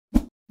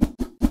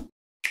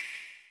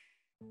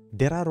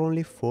there are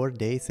only 4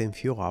 days and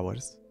few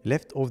hours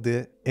left of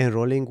the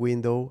enrolling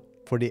window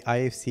for the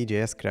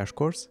ifc.js crash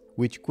course,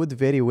 which could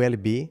very well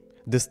be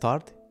the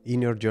start in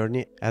your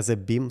journey as a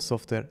BIM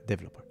software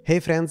developer.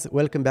 Hey friends,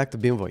 welcome back to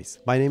BIMvoice.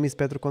 My name is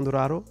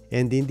Petru,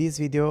 and in this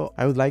video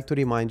I would like to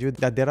remind you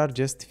that there are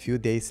just few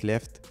days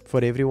left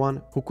for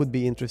everyone who could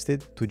be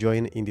interested to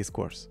join in this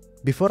course.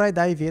 Before I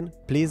dive in,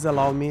 please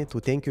allow me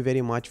to thank you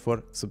very much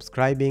for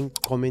subscribing,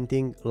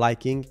 commenting,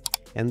 liking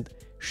and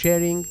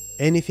sharing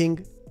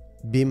anything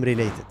BIM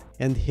related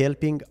and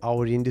helping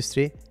our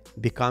industry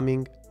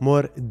becoming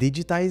more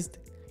digitized,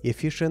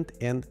 efficient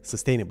and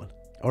sustainable.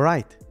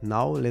 Alright,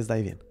 now let's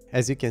dive in.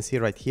 As you can see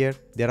right here,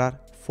 there are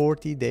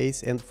 40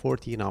 days and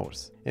 14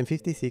 hours and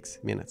 56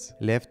 minutes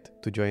left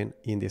to join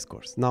in this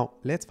course. Now,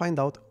 let's find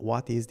out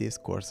what is this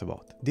course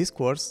about. This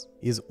course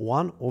is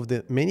one of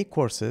the many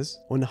courses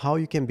on how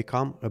you can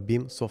become a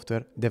BIM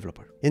software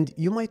developer. And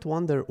you might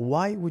wonder,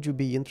 why would you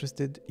be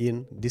interested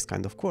in this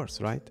kind of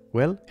course, right?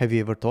 Well, have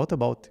you ever thought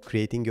about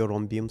creating your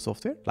own BIM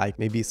software? Like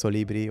maybe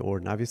Solibri or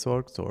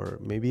Navisworks or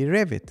maybe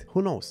Revit,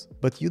 who knows?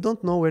 But you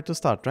don't know where to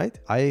start, right?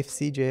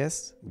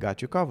 ifc.js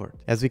got you covered.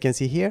 As we can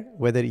see here,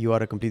 whether you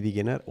are a complete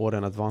beginner or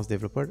an advanced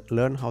developer,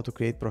 learn how to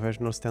create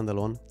professional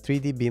standalone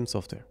 3D BIM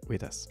software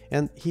with us.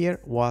 And here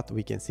what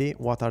we can see,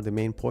 what are the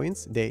main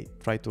points they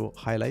try to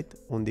highlight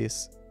on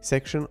this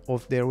section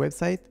of their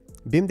website.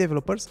 BIM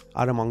developers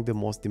are among the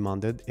most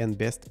demanded and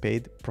best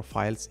paid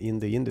profiles in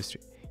the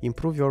industry.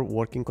 Improve your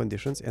working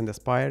conditions and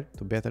aspire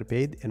to better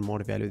paid and more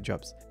valued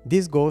jobs.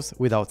 This goes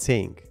without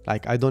saying,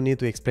 like I don't need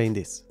to explain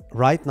this.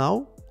 Right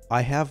now,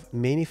 I have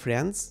many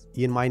friends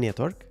in my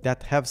network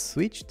that have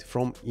switched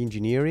from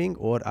engineering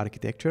or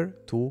architecture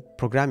to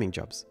programming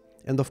jobs.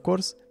 And of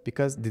course,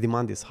 because the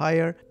demand is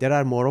higher, there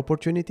are more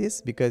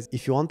opportunities, because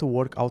if you want to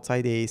work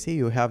outside AEC,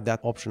 you have that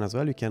option as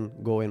well. You can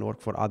go and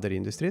work for other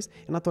industries.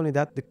 And not only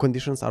that, the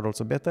conditions are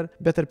also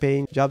better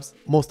paying jobs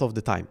most of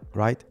the time,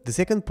 right? The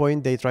second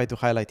point they try to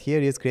highlight here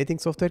is creating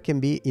software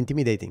can be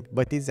intimidating,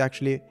 but it's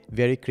actually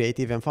very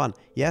creative and fun.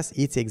 Yes,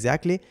 it's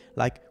exactly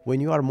like when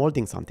you are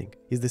molding something.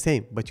 It's the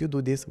same, but you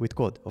do this with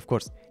code, of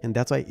course. And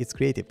that's why it's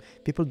creative.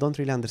 People don't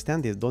really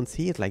understand this, don't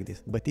see it like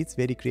this, but it's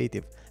very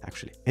creative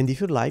actually. And if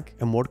you like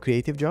a more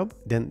creative job,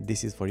 then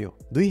this is for you.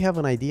 Do you have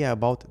an idea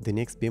about the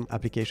next BIM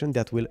application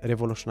that will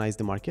revolutionize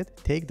the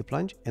market? Take the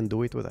plunge and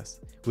do it with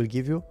us. We'll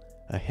give you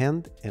a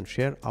hand and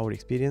share our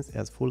experience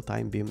as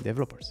full-time BIM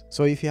developers.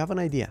 So if you have an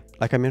idea,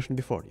 like I mentioned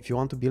before, if you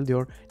want to build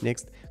your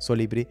next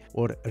Solibri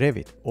or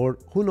Revit, or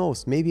who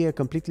knows, maybe a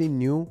completely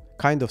new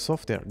kind of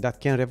software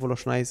that can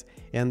revolutionize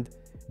and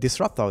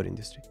disrupt our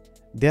industry,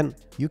 then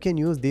you can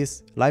use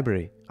this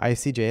library,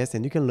 ifc.js,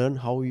 and you can learn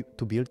how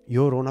to build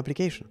your own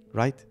application,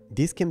 right?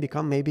 This can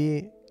become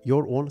maybe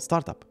your own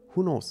startup.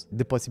 Who knows?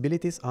 The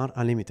possibilities are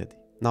unlimited.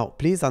 Now,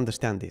 please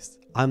understand this.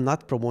 I'm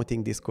not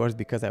promoting this course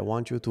because I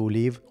want you to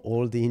leave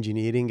all the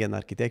engineering and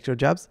architecture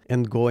jobs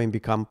and go and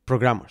become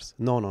programmers.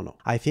 No.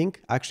 I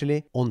think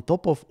actually on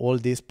top of all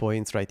these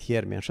points right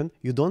here mentioned,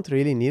 you don't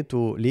really need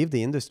to leave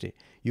the industry.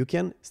 You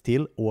can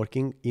still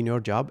working in your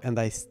job, and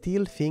I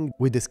still think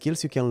with the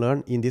skills you can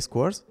learn in this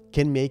course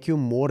can make you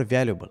more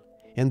valuable.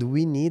 And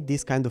we need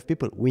this kind of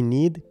people. We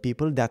need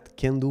people that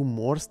can do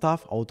more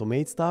stuff,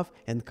 automate stuff,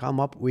 and come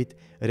up with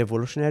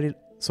revolutionary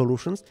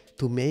solutions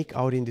to make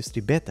our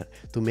industry better,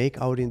 to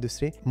make our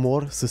industry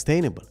more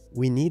sustainable.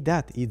 We need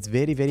that. It's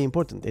very, very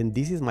important. And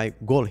this is my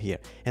goal here.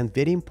 And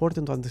very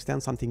important to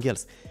understand something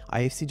else.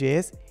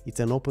 ifc.js, it's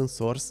an open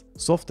source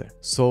software.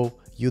 So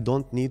you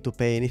don't need to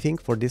pay anything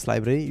for this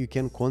library. You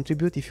can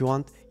contribute if you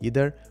want,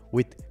 either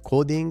with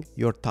coding,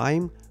 your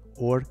time,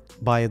 or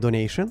by a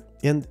donation.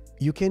 And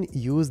you can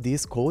use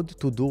this code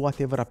to do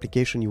whatever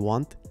application you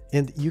want,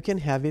 and you can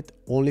have it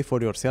only for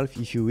yourself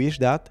if you wish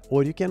that,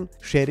 or you can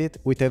share it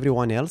with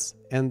everyone else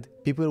and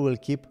people will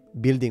keep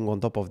building on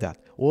top of that.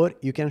 Or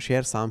you can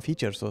share some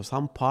features or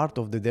some part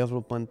of the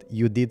development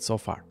you did so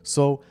far.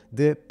 So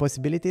the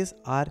possibilities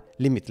are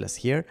limitless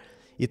here.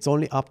 It's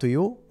only up to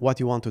you what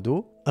you want to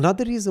do.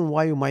 Another reason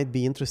why you might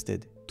be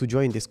interested to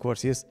join this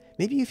course is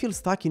maybe you feel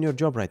stuck in your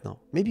job right now.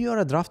 Maybe you are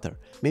a drafter,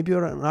 maybe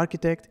you're an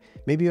architect,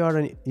 maybe you are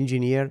an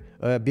engineer,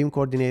 a BIM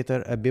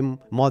coordinator, a BIM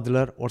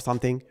modeler or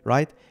something,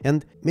 right?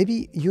 And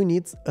maybe you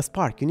need a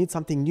spark, you need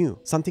something new,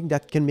 something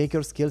that can make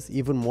your skills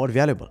even more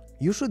valuable.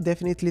 You should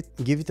definitely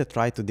give it a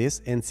try to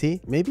this and see,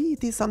 maybe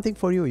it is something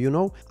for you. You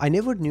know, I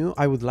never knew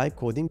I would like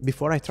coding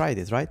before I tried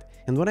it, right?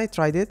 And when I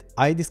tried it,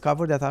 I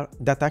discovered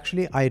that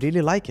actually I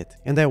really like it.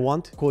 And I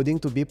want coding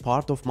to be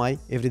part of my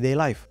everyday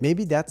life.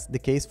 Maybe that's the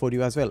case for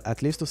you as well,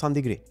 at least to some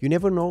degree. You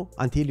never know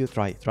until you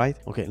try it, right?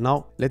 Okay,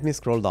 now let me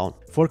scroll down.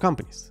 For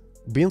companies,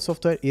 BIM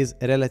software is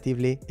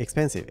relatively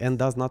expensive and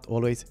does not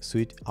always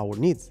suit our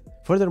needs.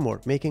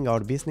 Furthermore, making our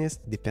business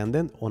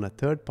dependent on a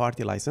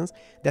third-party license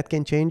that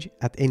can change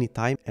at any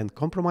time and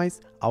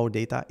compromise our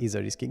data is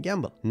a risky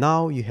gamble.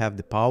 Now you have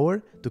the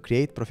power to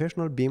create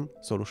professional BIM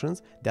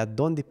solutions that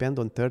don't depend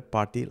on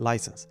third-party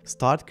license.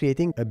 Start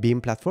creating a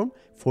BIM platform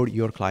for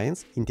your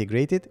clients,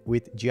 integrate it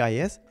with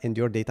GIS and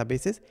your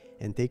databases,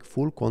 and take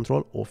full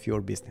control of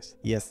your business.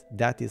 Yes,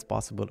 that is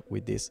possible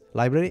with this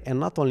library, and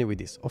not only with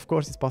this. Of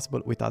course, it's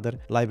possible with other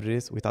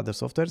libraries, with other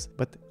softwares,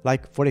 but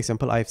like, for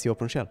example, ifc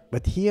OpenShell.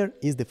 But here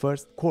is the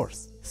first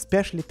course,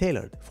 specially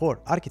tailored for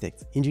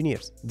architects,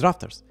 engineers,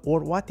 drafters,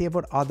 or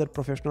whatever other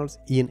professionals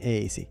in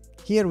AEC.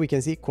 Here we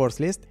can see course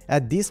list.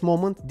 At this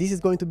moment, this is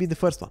going to be the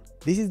first one.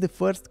 This is the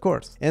first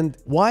course. And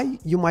why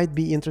you might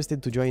be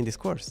interested to join this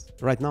course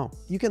right now?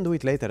 You can do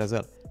it later as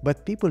well.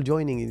 But people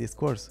joining in this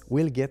course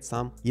will get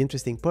some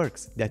interesting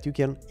perks that you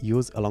can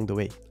use along the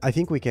way. I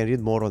think we can read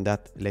more on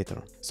that later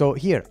on. So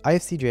here,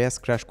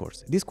 ifc.js crash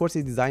course. This course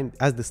is designed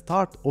as the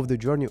start of the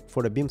journey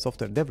for a BIM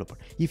software developer.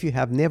 If you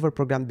have never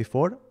programmed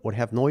before or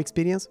have no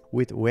experience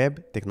with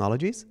web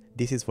technologies,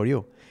 this is for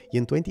you.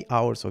 In 20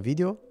 hours of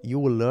video, you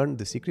will learn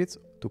the secrets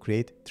to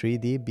create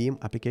 3D BIM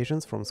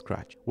applications from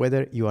scratch,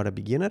 whether you are a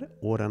beginner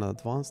or an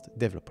advanced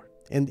developer.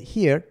 And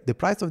here, the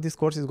price of this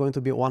course is going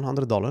to be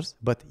 $100,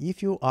 but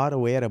if you are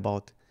aware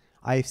about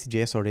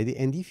ifc.js already,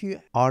 and if you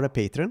are a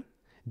patron,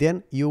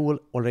 then you will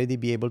already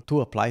be able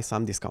to apply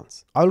some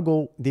discounts. I'll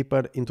go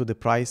deeper into the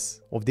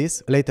price of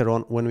this later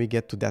on when we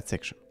get to that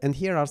section. And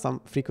here are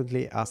some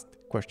frequently asked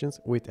questions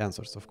with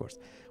answers, of course.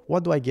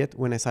 What do I get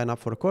when I sign up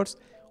for a course?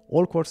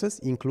 All courses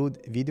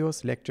include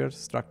videos, lectures,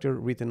 structured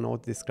written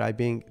notes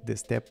describing the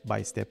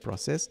step-by-step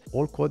process,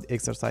 all code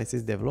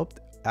exercises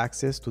developed,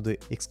 access to the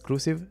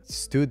exclusive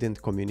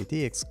student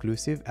community,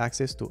 exclusive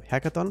access to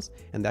hackathons,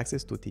 and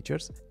access to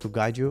teachers to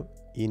guide you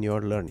in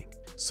your learning.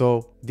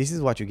 So this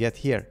is what you get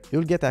here.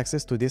 You'll get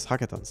access to these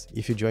hackathons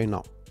if you join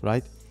now,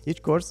 right?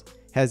 Each course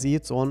has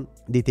its own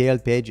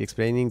detailed page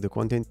explaining the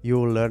content you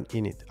will learn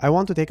in it. I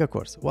want to take a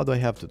course. What do I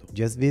have to do?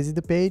 Just visit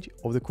the page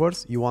of the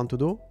course you want to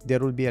do. There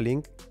will be a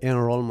link,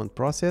 enrollment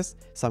process.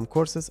 Some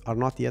courses are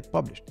not yet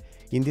published.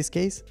 In this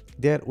case,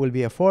 there will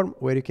be a form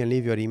where you can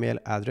leave your email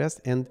address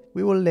and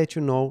we will let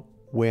you know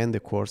when the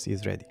course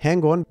is ready.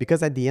 Hang on,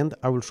 because at the end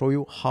I will show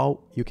you how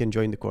you can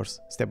join the course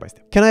step by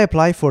step. Can I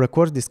apply for a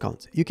course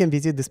discount? You can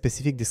visit the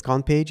specific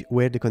discount page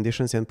where the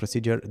conditions and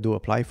procedure to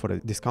apply for a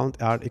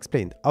discount are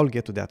explained. I'll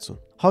get to that soon.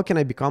 How can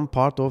I become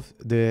part of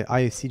the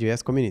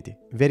ifc.js community?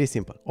 Very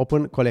simple.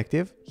 Open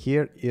Collective.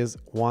 Here is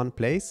one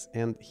place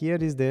and here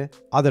is the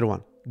other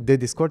one, the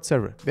Discord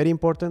server. Very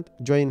important.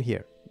 Join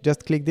here.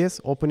 Just click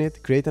this, open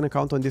it, create an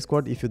account on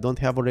Discord if you don't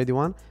have already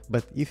one.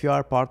 But if you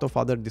are part of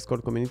other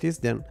Discord communities,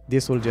 then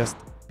this will just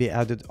be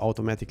added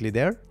automatically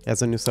there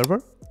as a new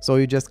server. So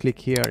you just click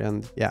here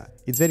and yeah,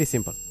 it's very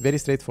simple, very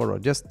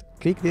straightforward. Just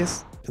click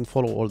this and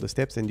follow all the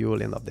steps and you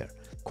will end up there.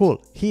 Cool.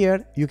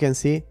 Here you can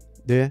see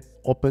the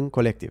Open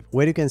Collective,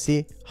 where you can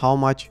see how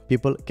much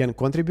people can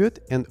contribute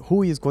and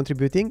who is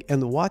contributing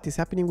and what is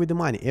happening with the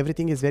money.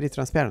 Everything is very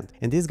transparent.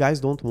 And these guys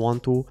don't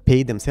want to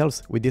pay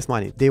themselves with this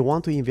money. They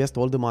want to invest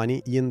all the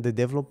money in the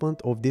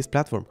development of this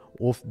platform,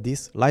 of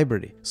this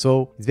library.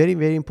 So it's very,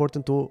 very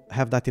important to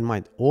have that in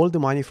mind. All the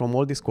money from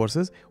all these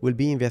courses will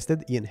be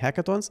invested in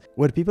hackathons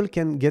where people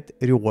can get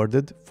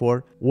rewarded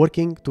for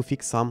working to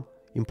fix some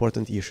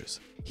important issues.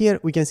 Here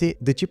we can see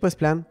the cheapest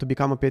plan to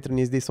become a patron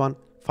is this one,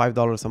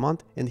 $5 a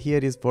month, and here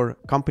is for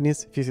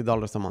companies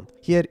 $50 a month.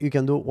 Here you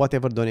can do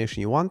whatever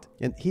donation you want,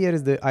 and here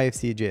is the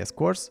ifc.js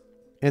course,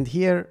 and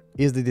here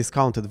is the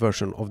discounted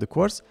version of the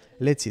course.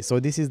 Let's see. So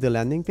this is the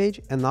landing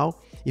page, and now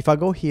if I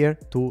go here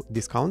to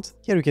discounts,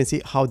 here you can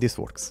see how this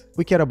works.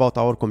 We care about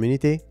our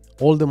community.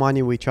 All the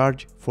money we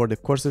charge for the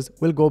courses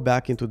will go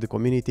back into the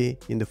community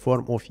in the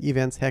form of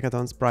events,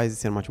 hackathons,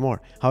 prizes, and much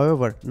more.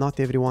 However, not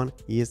everyone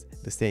is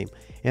the same,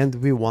 and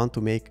we want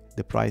to make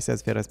the price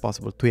as fair as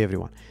possible to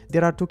everyone.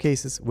 There are two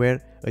cases where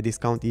a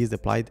discount is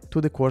applied to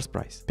the course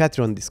price.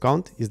 Patreon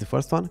discount is the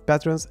first one.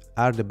 Patrons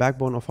are the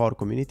backbone of our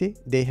community.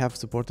 They have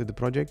supported the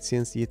project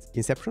since its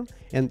inception,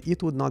 and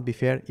it would not be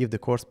fair if the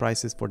course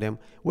prices for them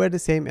were the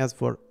same as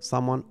for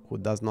someone who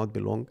does not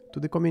belong to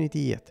the community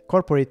yet.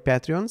 Corporate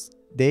Patreons,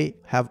 they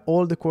have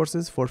all the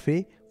courses for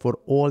free for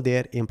all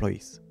their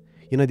employees.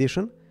 In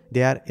addition,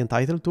 they are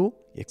entitled to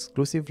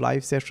exclusive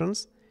live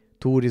sessions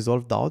to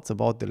resolve doubts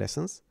about the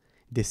lessons,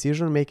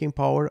 decision-making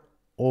power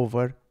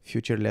over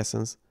future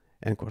lessons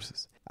and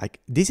courses.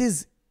 This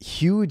is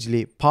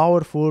hugely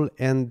powerful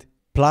and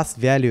plus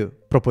value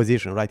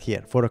proposition right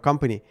here for a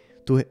company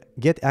to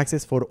get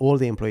access for all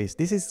the employees.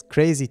 This is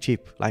crazy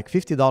cheap, like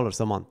 $50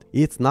 a month.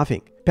 It's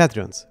nothing.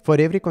 Patrons,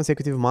 for every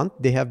consecutive month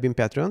they have been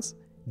patrons,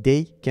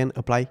 they can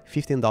apply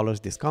 $15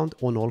 discount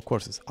on all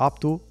courses, up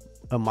to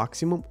a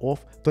maximum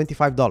of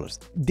 $25.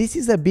 This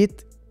is a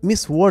bit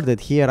misworded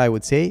here, I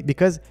would say,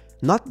 because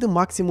not the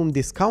maximum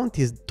discount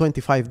is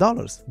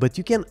 $25, but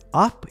you can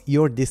up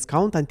your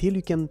discount until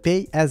you can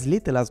pay as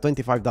little as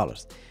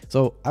 $25.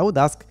 So I would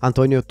ask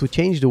Antonio to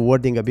change the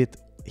wording a bit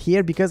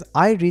here because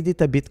I read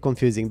it a bit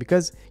confusing,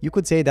 because you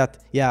could say that,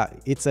 yeah,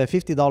 it's a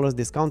 $50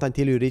 discount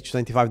until you reach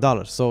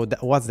 $25. So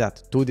what's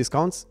that? 2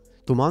 discounts,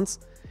 2 months?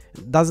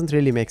 Doesn't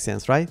really make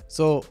sense, right?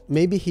 So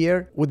maybe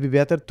here would be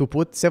better to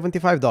put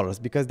 $75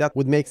 because that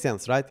would make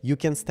sense, right? You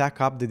can stack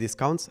up the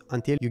discounts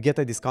until you get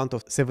a discount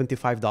of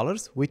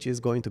 $75, which is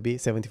going to be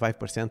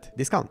 75%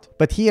 discount.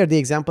 But here the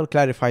example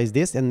clarifies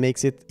this and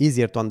makes it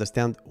easier to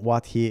understand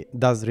what he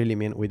does really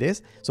mean with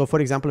this. So for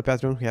example, a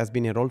patron who has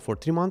been enrolled for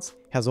 3 months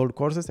has all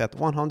courses at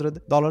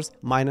 $100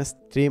 minus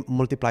 3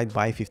 multiplied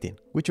by 15,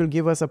 which will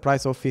give us a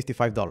price of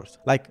 $55.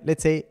 Like,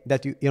 let's say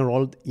that you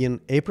enrolled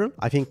in April.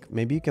 I think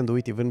maybe you can do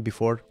it even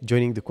before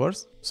joining the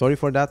course. Sorry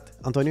for that,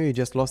 Antonio, you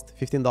just lost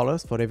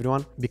 $15 for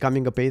everyone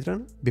becoming a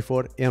patron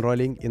before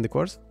enrolling in the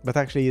course, but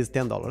actually it's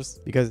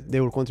 $10 because they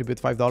will contribute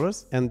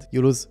 $5 and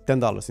you lose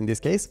 $10 in this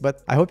case.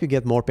 But I hope you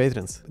get more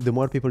patrons. The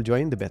more people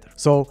join, the better.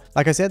 So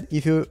like I said,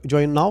 if you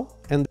join now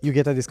and you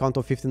get a discount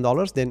of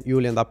 $15, then you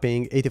will end up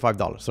paying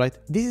 $85, right?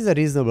 This is a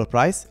reasonable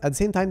price. At the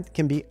same time, it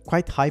can be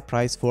quite high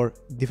price for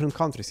different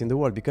countries in the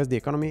world because the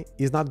economy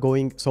is not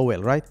going so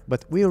well, right?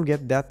 But we will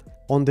get that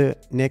on the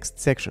next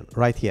section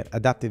right here,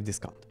 adaptive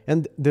discount.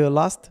 And the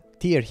last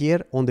tier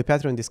here on the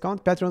Patreon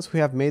discount, patrons who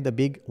have made a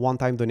big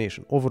one-time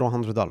donation over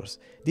 $100.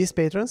 These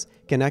patrons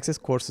can access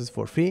courses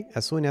for free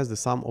as soon as the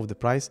sum of the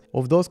price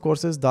of those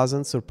courses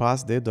doesn't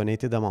surpass the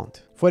donated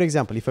amount. For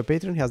example, if a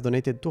patron has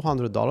donated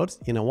 $200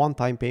 in a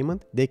one-time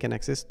payment, they can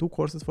access 2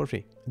 courses for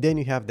free. Then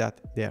you have that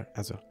there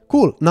as well.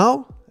 Cool.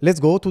 Now let's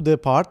go to the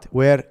part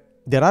where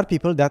there are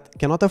people that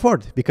cannot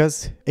afford,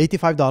 because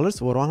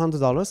 $85 or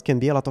 $100 can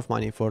be a lot of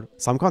money for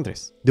some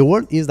countries. The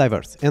world is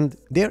diverse and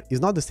there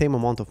is not the same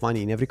amount of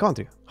money in every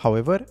country.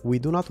 However, we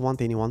do not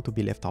want anyone to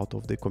be left out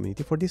of the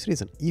community for this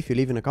reason. If you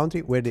live in a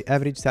country where the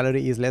average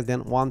salary is less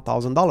than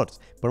 $1,000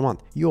 per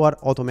month, you are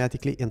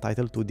automatically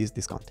entitled to this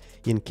discount.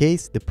 In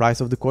case the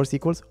price of the course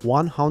equals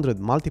 100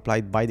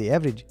 multiplied by the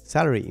average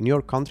salary in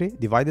your country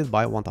divided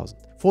by 1,000.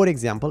 For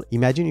example,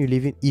 imagine you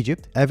live in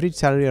Egypt, average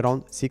salary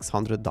around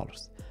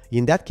 $600.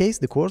 In that case,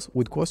 the course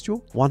would cost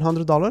you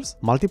 $100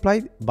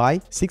 multiplied by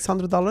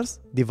 $600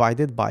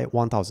 divided by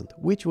 1,000,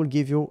 which will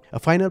give you a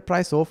final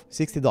price of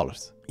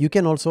 $60. You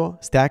can also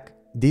stack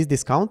this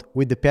discount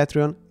with the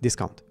Patreon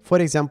discount. For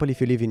example,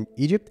 if you live in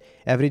Egypt,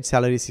 average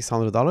salary is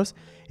 $600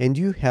 and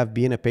you have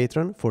been a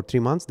patron for 3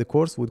 months, the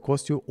course would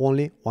cost you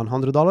only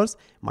 $100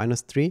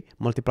 minus 3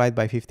 multiplied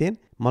by 15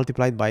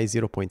 multiplied by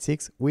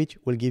 0.6, which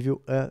will give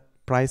you a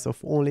price of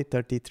only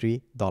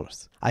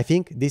 $33. I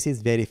think this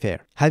is very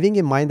fair. Having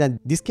in mind that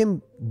this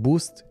can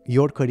boost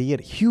your career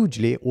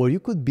hugely, or you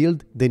could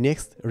build the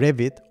next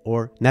Revit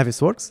or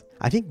Navisworks,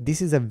 I think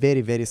this is a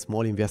very, very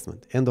small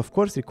investment and of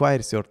course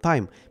requires your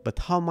time, but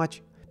how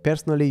much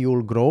personally you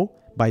will grow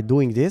by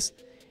doing this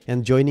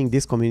and joining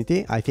this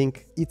community, I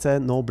think it's a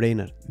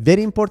no-brainer.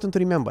 Very important to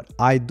remember,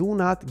 I do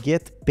not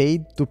get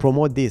paid to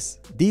promote this.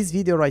 This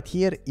video right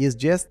here is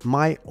just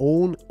my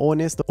own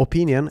honest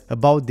opinion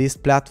about this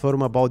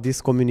platform, about this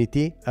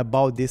community,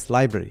 about this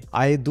library.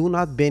 I do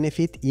not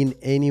benefit in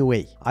any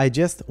way. I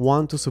just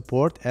want to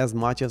support as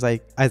much as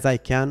I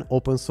can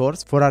open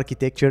source for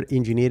architecture,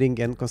 engineering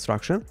and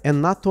construction.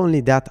 And not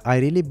only that, I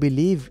really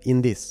believe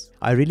in this.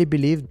 I really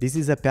believe this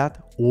is a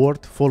path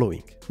worth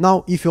following.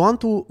 Now, if you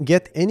want to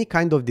get any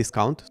kind of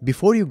discount,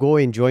 before you go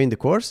and join the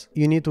course,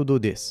 you need to do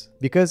this,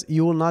 because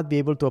you will not be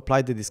able to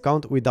apply the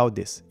discount without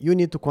this. You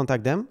need to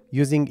contact them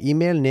using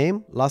email,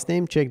 name, last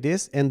name, check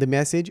this, and the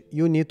message.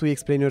 You need to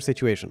explain your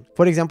situation.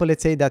 For example,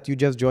 let's say that you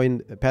just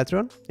joined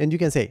Patreon and you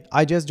can say,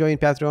 I just joined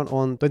Patreon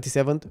on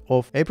 27th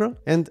of April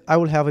and I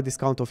will have a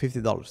discount of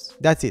 $50.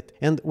 That's it.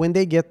 And when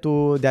they get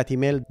to that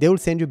email, they will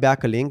send you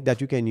back a link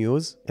that you can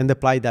use and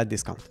apply that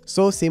discount.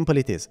 So simple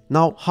it is.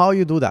 Now, how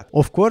you do that?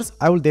 Of course,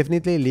 I will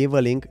definitely leave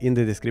a link in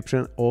the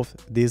description of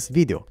this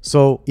video.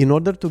 So in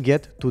order to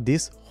get to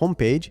this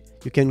homepage,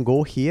 you can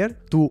go here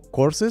to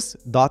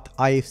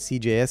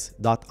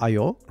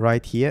courses.ifc.js.io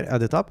right here at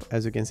the top,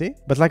 as you can see.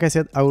 But like I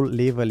said, I will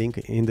leave a link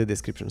in the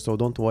description, so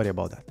don't worry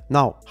about that.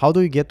 Now, how do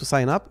you get to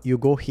sign up? You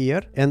go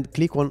here and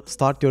click on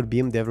Start Your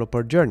BIM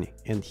Developer Journey.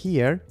 And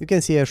here you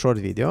can see a short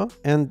video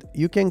and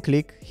you can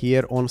click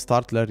here on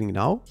Start Learning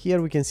Now.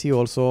 Here we can see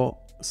also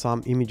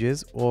some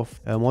images of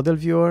a model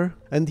viewer,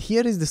 and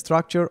here is the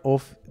structure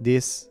of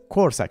this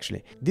course.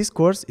 Actually, this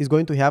course is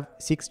going to have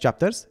 6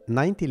 chapters,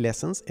 90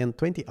 lessons and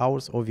 20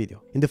 hours of video.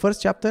 In the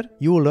first chapter,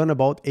 you will learn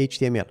about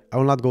HTML. I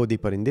will not go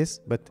deeper in this,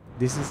 but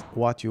this is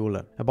what you will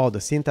learn about the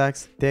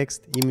syntax,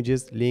 text,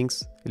 images,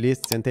 links,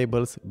 lists and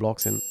tables,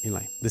 blocks and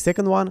inline. The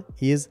second one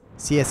is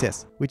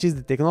CSS, which is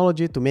the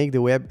technology to make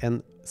the web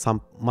and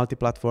some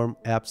multi-platform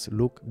apps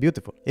look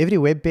beautiful. Every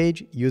web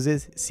page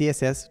uses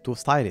CSS to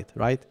style it,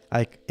 right?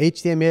 Like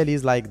HTML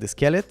is like the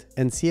skeleton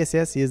and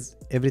CSS is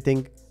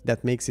everything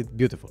that makes it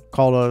beautiful.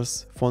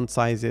 Colors, font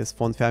sizes,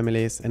 font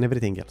families and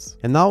everything else.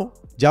 And now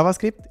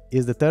JavaScript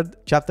is the third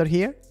chapter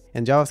here.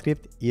 and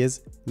JavaScript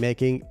is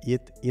making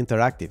it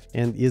interactive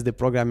and is the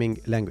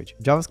programming language.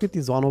 JavaScript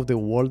is one of the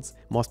world's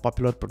most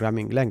popular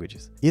programming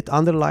languages. It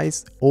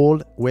underlies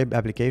all web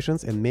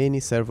applications and many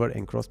server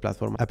and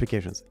cross-platform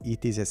applications.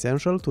 It is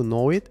essential to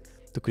know it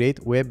to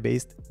create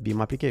web-based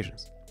BIM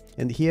applications.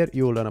 And here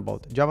you will learn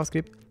about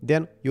JavaScript,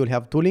 then you will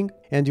have tooling,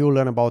 and you will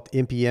learn about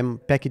NPM,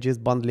 packages,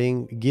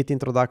 bundling, Git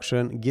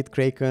introduction, Git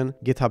Kraken,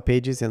 GitHub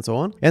pages, and so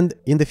on. And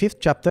in the 5th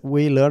chapter,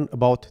 we learn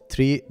about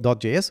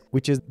tree.js,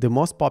 which is the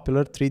most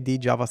popular 3D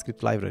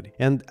JavaScript library.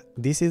 And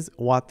this is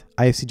what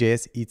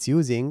ifc.js is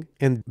using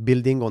and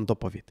building on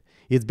top of it.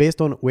 It's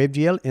based on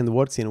WebGL and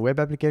works in web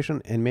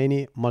application and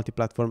many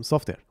multi-platform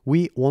software.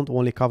 We won't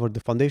only cover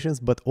the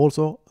foundations, but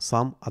also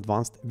some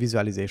advanced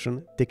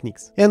visualization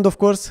techniques. And of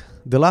course,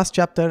 the last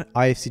chapter,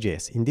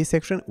 ifc.js. In this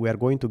section, we are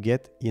going to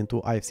get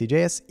into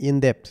ifc.js in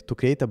depth to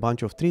create a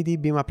bunch of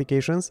 3D BIM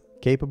applications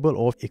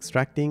capable of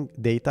extracting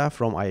data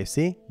from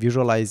IFC,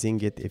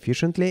 visualizing it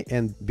efficiently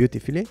and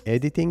beautifully,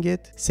 editing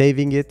it,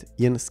 saving it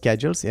in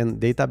schedules and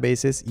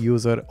databases,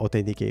 user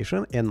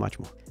authentication, and much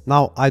more.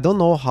 Now, I don't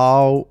know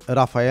how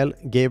Rafael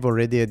gave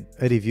already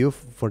a review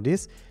for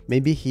this.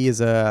 Maybe he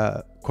is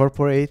a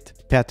corporate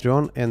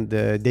Patreon and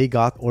they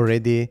got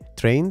already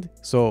trained,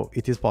 so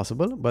it is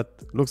possible,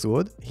 but looks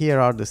good. Here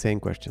are the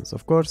same questions,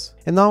 of course.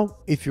 And now,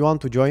 if you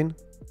want to join,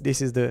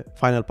 this is the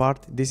final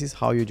part. This is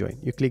how you join.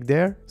 You click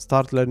there,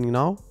 start learning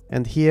now,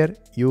 and here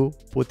you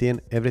put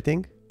in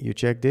everything. You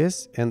check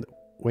this, and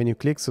when you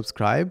click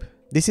subscribe,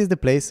 this is the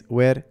place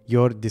where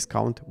your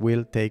discount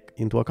will take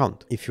into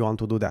account if you want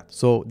to do that.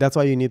 So that's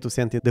why you need to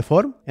send in the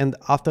form. And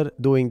after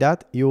doing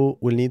that, you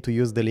will need to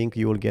use the link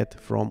you will get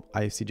from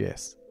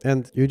ifc.js.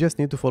 And you just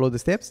need to follow the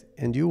steps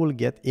and you will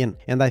get in.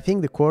 And I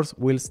think the course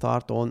will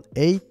start on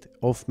 8th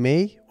of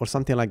May or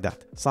something like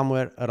that,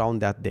 somewhere around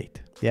that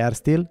date. They are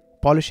still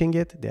polishing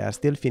it, they are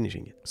still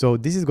finishing it. So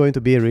this is going to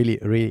be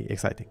really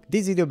exciting.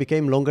 This video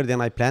became longer than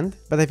I planned,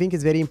 but I think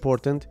it's very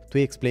important to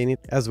explain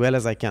it as well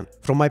as I can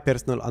from my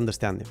personal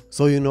understanding,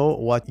 so you know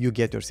what you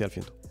get yourself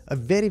into. A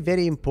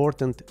very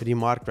important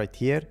remark right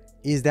here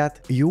is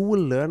that you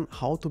will learn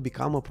how to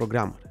become a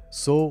programmer.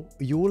 So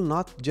you will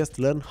not just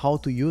learn how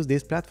to use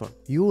this platform,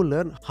 you will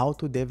learn how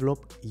to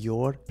develop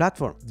your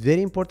platform.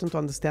 Very important to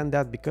understand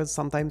that, because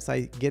sometimes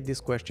I get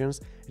these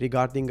questions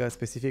regarding a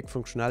specific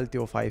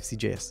functionality of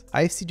ifc.js.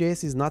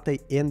 ifc.js is not an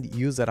end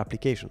user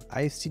application.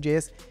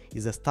 ifc.js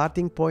is a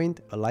starting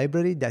point, a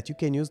library that you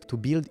can use to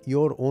build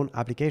your own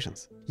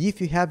applications. If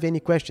you have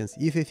any questions,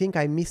 if you think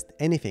I missed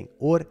anything,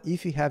 or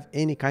if you have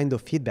any kind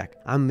of feedback,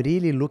 I'm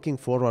really looking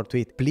forward to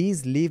it.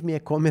 Please leave me a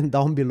comment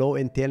down below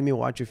and tell me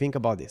what you think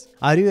about this.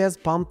 Are you as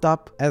pumped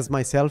up as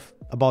myself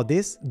about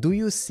this? Do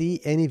you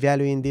see any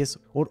value in this,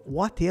 or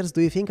what else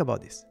do you think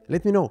about this?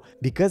 Let me know,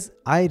 because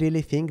I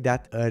really think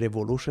that a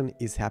revolution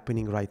is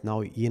happening right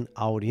now in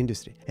our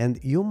industry. And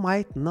you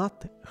might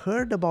not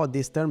heard about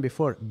this term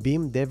before,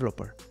 BIM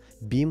developer,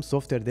 BIM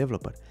software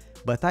developer.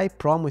 But I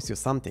promise you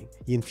something,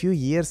 in few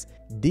years,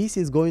 this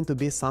is going to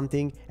be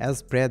something as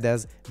spread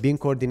as BIM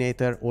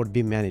coordinator or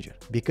BIM manager,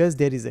 because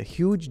there is a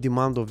huge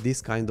demand of this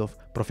kind of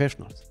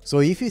professionals. So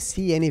if you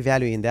see any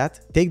value in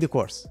that, take the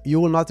course. You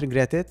will not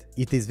regret it.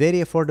 It is very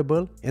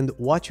affordable, and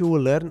what you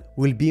will learn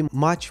will be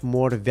much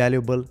more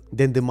valuable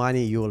than the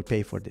money you will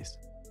pay for this.